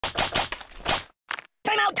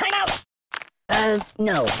time out!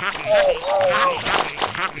 No.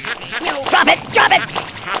 No. Drop it! Drop it!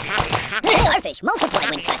 Starfish, multiply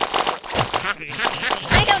when cut.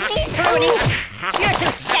 I don't need pruning! You're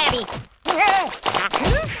too stabby!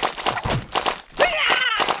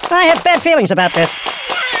 I have bad feelings about this.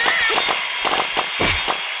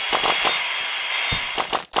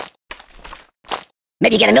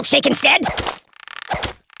 Maybe get a milkshake instead?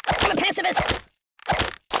 I'm a pacifist!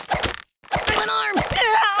 I'm an arm!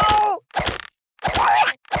 Ow!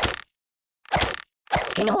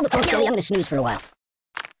 Can you hold the phone steady? I'm gonna snooze for a while.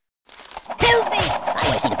 Help me! I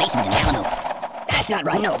wanna see the basement in the Alamo. That's not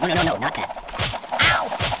right. No, not that. Ow!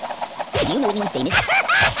 Hey, do you know anyone famous?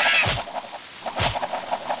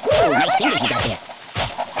 Ooh, nice fingers you got there.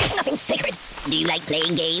 There's nothing sacred. Do you like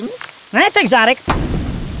playing games? That's exotic.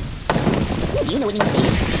 Do you know anyone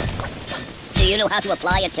famous? Do you know how to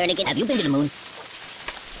apply a tourniquet? Have you been to the moon?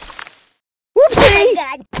 Whoopsie!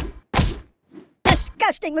 God.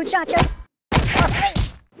 Disgusting, muchacho!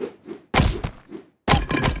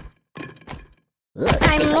 Ugh,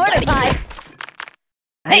 I'm tastes like garbage. mortified!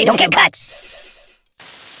 Hey, don't get cut!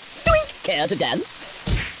 Doink! Care to dance?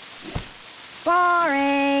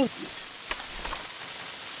 Boring!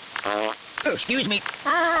 Oh, excuse me.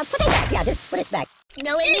 Put it back. Yeah, just put it back.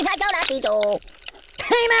 No, I don't have to go.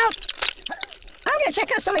 Time out! I'm gonna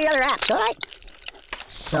check out some of the other apps, alright?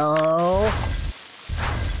 So...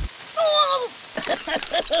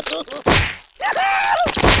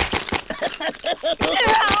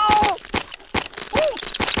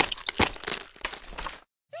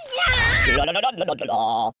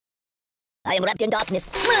 I am wrapped in darkness.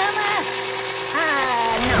 Mama!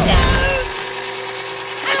 No.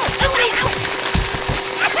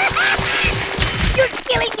 You're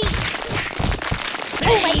killing me!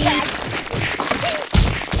 Oh my god!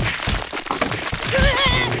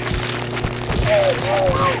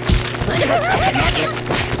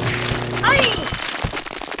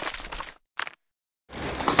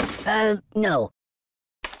 No.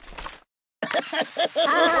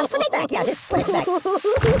 Put it back. Yeah, just put it back.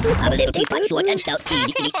 I'm a little teapot, short and stout.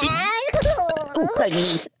 Oh, pardon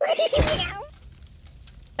me.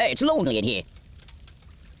 Hey, it's lonely in here.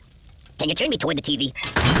 Can you turn me toward the TV?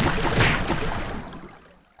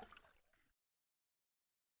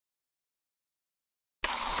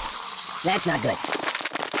 That's not good.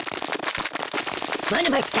 Mind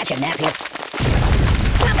if I catch a nap here?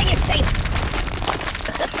 Nothing is safe!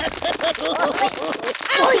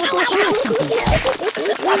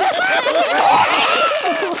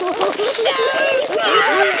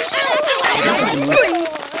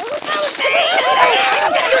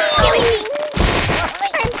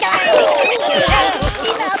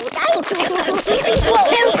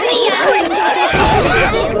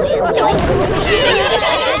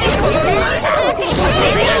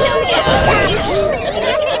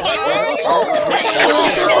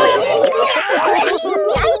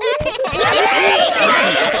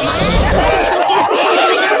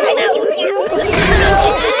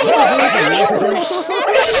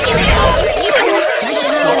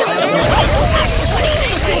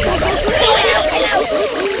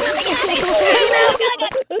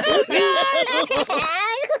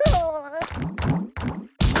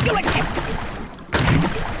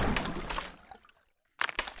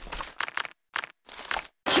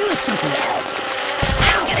 Choose something else.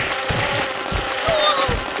 I'll get it!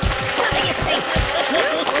 Nothing is safe!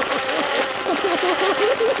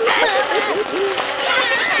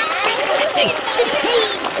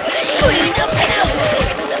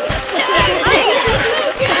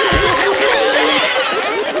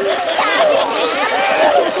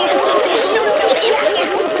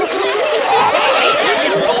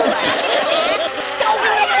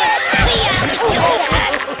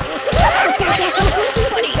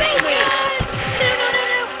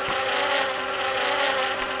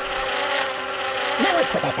 Now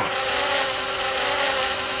let's put that back.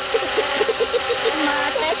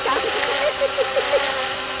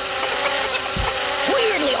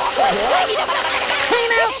 Weirdly awkward.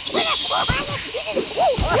 Time out!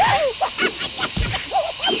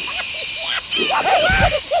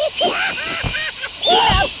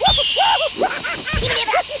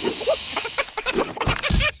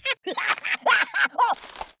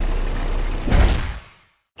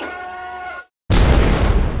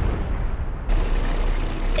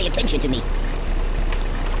 Pay attention to me.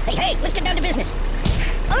 Hey, hey, let's get down to business.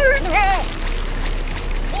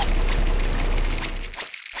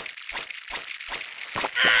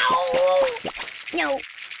 No.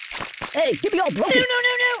 Hey, give me all broken. No.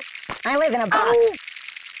 I live in a box.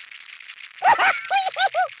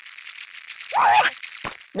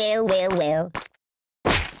 Well.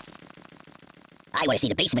 I want to see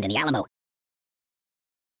the basement in the Alamo.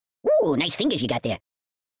 Ooh, nice fingers you got there.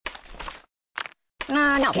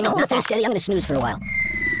 No, okay, no, not that steady. I'm gonna snooze for a while.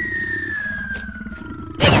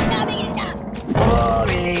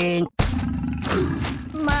 Boring.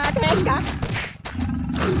 Matрешка.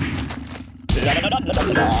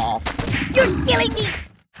 You're killing me.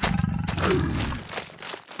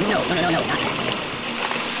 No, not that.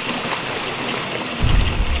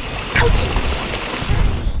 Ouch.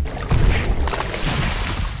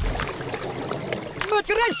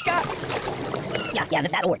 Matрешka! Yeah,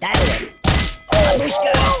 that'll work. Oh,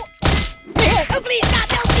 please, stop,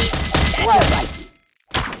 help me. That's right.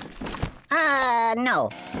 No. No.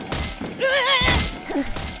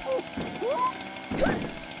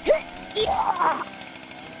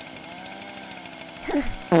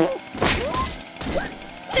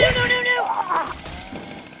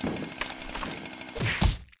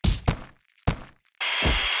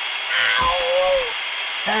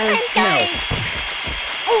 I'm dying.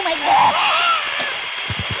 Oh my god.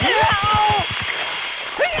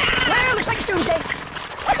 Well, looks like it's doomsday.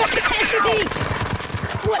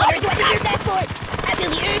 What on earth do I deserve that for? I feel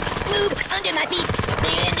the earth move under my feet.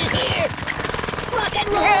 The end is here. Rock and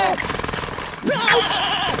roll.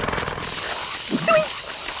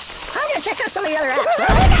 I'm gonna check out some of the other apps.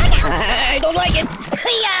 I don't like it.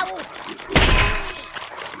 Ow.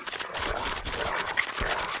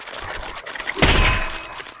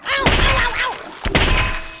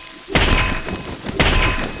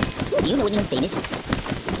 Do you know anyone famous?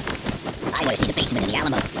 I want to see the basement in the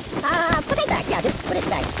Alamo. Put it back. Yeah, just put it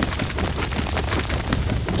back.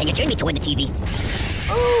 Can you turn me toward the TV?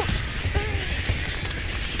 Ooh.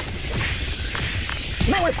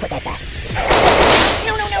 You might want to put that back.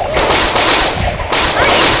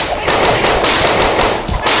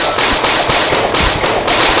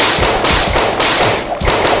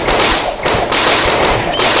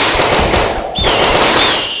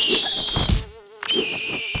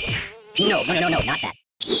 No. No, not that.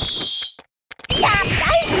 Stop,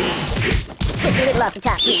 guys! Just a little off the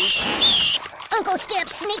top, please. Uncle Skip,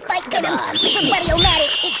 snake bite venom. The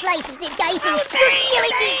buddy-o-matic. It slices, it dices. You're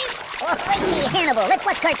killing me! Oh, wait me, Hannibal. Let's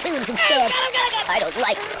watch cartoons instead. I don't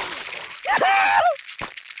like.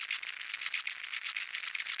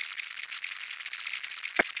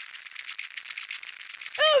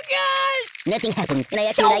 Oh, God! Nothing happens, and I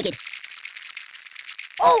actually like it.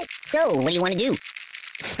 Oh! So, what do you want to do?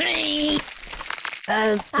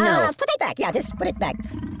 No. Put it back. Yeah, just put it back.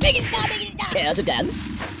 Make it stop! Care to dance?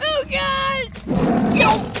 Oh, God! Yo!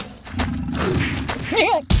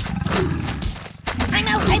 I'm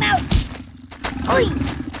out! Oi!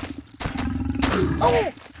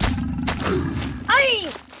 Oh! Oi!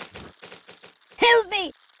 Help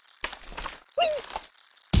me! Whee!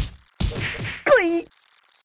 Oi!